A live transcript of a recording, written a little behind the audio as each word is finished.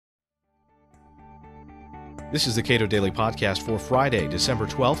This is the Cato Daily Podcast for Friday, December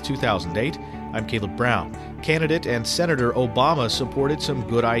 12, 2008. I'm Caleb Brown. Candidate and Senator Obama supported some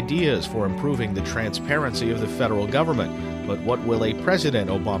good ideas for improving the transparency of the federal government. But what will a President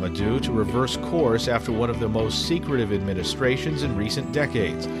Obama do to reverse course after one of the most secretive administrations in recent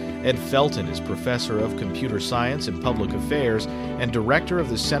decades? Ed Felten is professor of computer science and public affairs and director of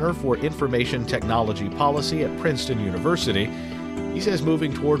the Center for Information Technology Policy at Princeton University. He says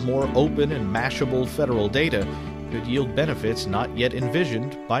moving toward more open and mashable federal data could yield benefits not yet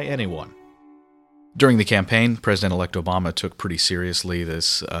envisioned by anyone. During the campaign, President-elect Obama took pretty seriously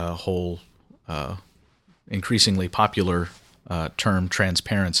this whole increasingly popular term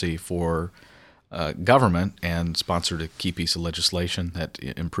transparency for government and sponsored a key piece of legislation that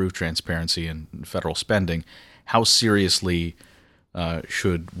improved transparency in federal spending. How seriously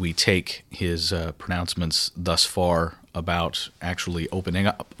should we take his pronouncements thus far about actually opening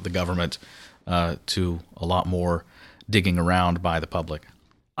up the government to a lot more digging around by the public?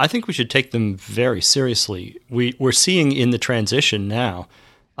 I think we should take them very seriously. We're seeing in the transition now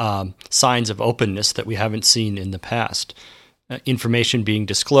signs of openness that we haven't seen in the past. Information being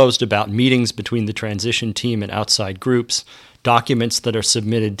disclosed about meetings between the transition team and outside groups. Documents that are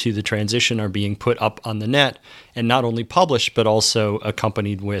submitted to the transition are being put up on the net and not only published, but also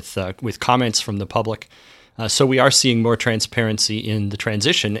accompanied with comments from the public. So we are seeing more transparency in the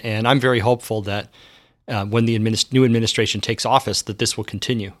transition, and I'm very hopeful that when the new administration takes office, that this will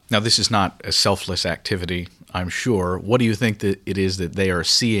continue. Now, this is not a selfless activity, I'm sure. What do you think that it is that they are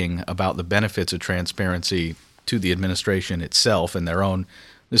seeing about the benefits of transparency to the administration itself and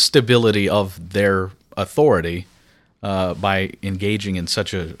the stability of their authority by engaging in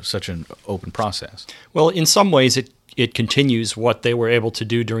such an open process? Well, in some ways, it continues what they were able to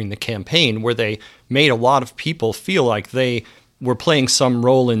do during the campaign, where they made a lot of people feel like they were playing some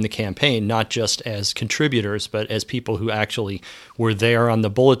role in the campaign, not just as contributors, but as people who actually were there on the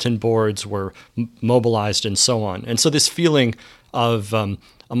bulletin boards, were mobilized, and so on. And so this feeling of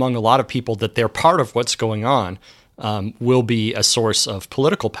among a lot of people that they're part of what's going on will be a source of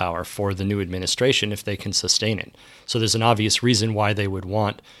political power for the new administration if they can sustain it. So there's an obvious reason why they would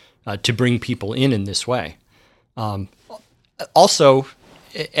want to bring people in this way. Also,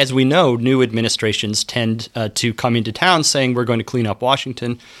 as we know, new administrations tend to come into town saying we're going to clean up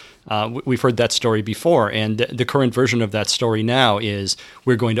Washington. We've heard that story before, and the current version of that story now is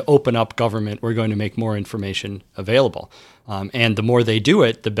we're going to open up government, we're going to make more information available. And the more they do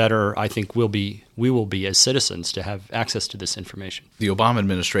it, the better I think we will be as citizens to have access to this information. The Obama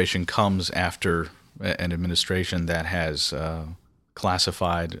administration comes after an administration that has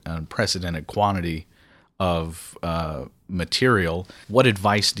classified an unprecedented quantity of material. What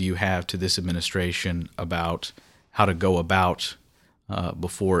advice do you have to this administration about how to go about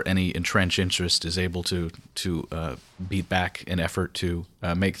before any entrenched interest is able to beat back an effort to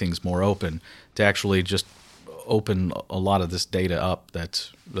make things more open, to actually just open a lot of this data up that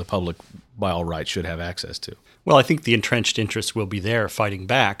the public, by all rights, should have access to? Well, I think the entrenched interest will be there fighting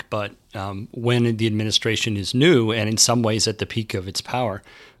back, but when the administration is new and in some ways at the peak of its power,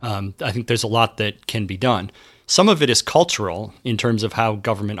 I think there's a lot that can be done. Some of it is cultural in terms of how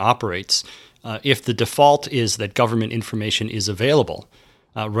government operates. If the default is that government information is available,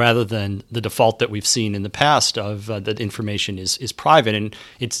 rather than the default that we've seen in the past of that information is private,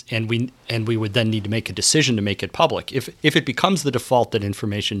 and we would then need to make a decision to make it public. If it becomes the default that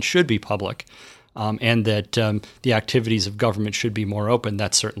information should be public, and that the activities of government should be more open,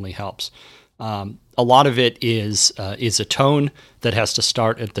 that certainly helps. A lot of it is a tone that has to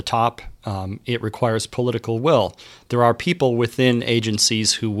start at the top. It requires political will. There are people within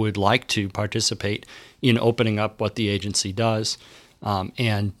agencies who would like to participate in opening up what the agency does,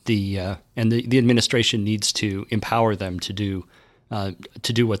 and the administration needs to empower them to do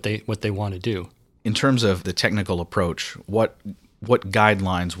what they want to do. In terms of the technical approach, what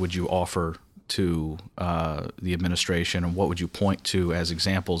guidelines would you offer to the administration, and what would you point to as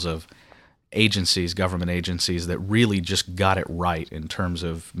examples of agencies, government agencies, that really just got it right in terms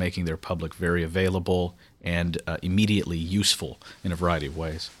of making their public very available and immediately useful in a variety of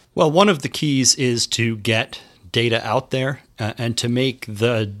ways? Well, one of the keys is to get data out there and to make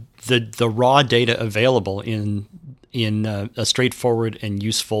the raw data available in a straightforward and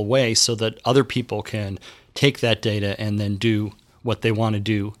useful way so that other people can take that data and then do what they want to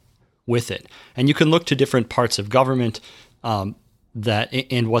do with it. And you can look to different parts of government that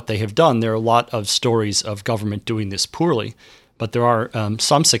and what they have done. There are a lot of stories of government doing this poorly, but there are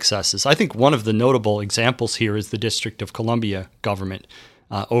some successes. I think one of the notable examples here is the District of Columbia government.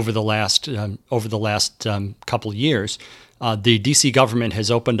 Over the last couple of years, The D.C. government has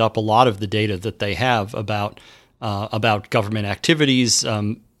opened up a lot of the data that they have about government activities,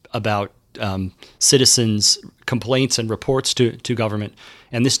 about citizens' complaints and reports to government,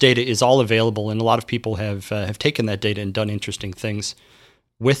 and this data is all available. And a lot of people have taken that data and done interesting things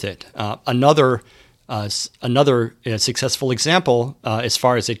with it. Another successful example, as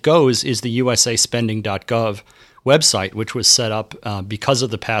far as it goes, is the usaspending.gov website, which was set up because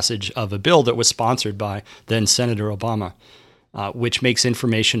of the passage of a bill that was sponsored by then Senator Obama, which makes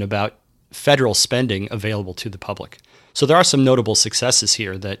information about federal spending available to the public. So there are some notable successes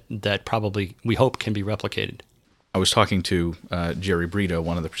here that probably we hope can be replicated. I was talking to Jerry Brito,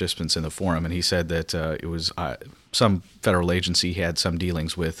 one of the participants in the forum, and he said that it was some federal agency had some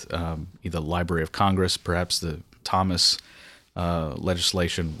dealings with either the Library of Congress, perhaps the Thomas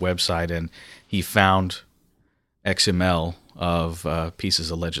legislation website, and he found XML of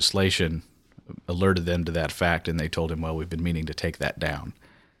pieces of legislation, alerted them to that fact, and they told him, well, we've been meaning to take that down.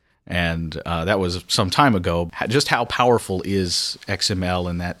 And that was some time ago. Just how powerful is XML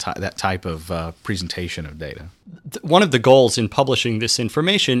and that type of presentation of data? One of the goals in publishing this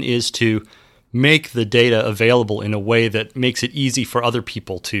information is to make the data available in a way that makes it easy for other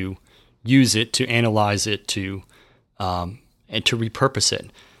people to use it, to analyze it, and to repurpose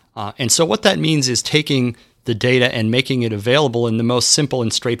it. And so what that means is taking the data and making it available in the most simple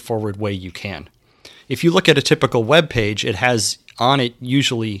and straightforward way you can. If you look at a typical web page, it has on it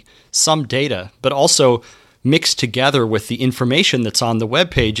usually some data, but also mixed together with the information that's on the web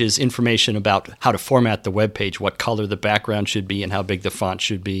page is information about how to format the web page, what color the background should be and how big the font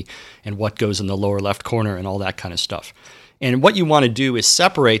should be, and what goes in the lower left corner and all that kind of stuff. And what you want to do is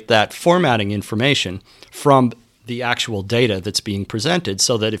separate that formatting information from the actual data that's being presented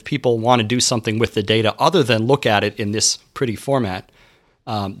so that if people want to do something with the data other than look at it in this pretty format,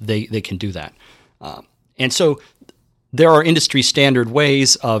 they can do that. And so there are industry standard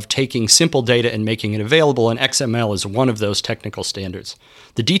ways of taking simple data and making it available, and XML is one of those technical standards.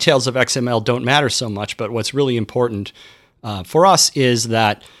 The details of XML don't matter so much, but what's really important for us is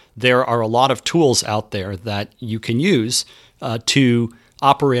that there are a lot of tools out there that you can use to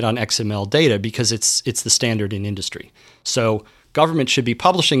operate on XML data because it's the standard in industry. So government should be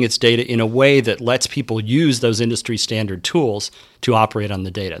publishing its data in a way that lets people use those industry standard tools to operate on the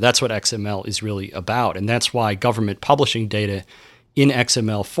data. That's what XML is really about, and that's why government publishing data in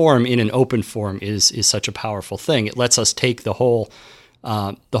XML form, in an open form, is such a powerful thing. It lets us take the whole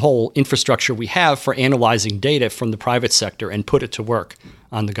infrastructure we have for analyzing data from the private sector and put it to work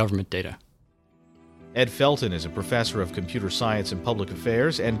on the government data. Ed Felton is a professor of computer science and public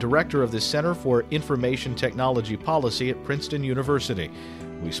affairs and director of the Center for Information Technology Policy at Princeton University.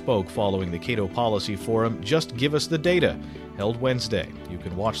 We spoke following the Cato Policy Forum, Just Give Us the Data, held Wednesday. You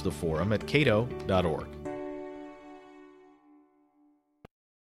can watch the forum at cato.org.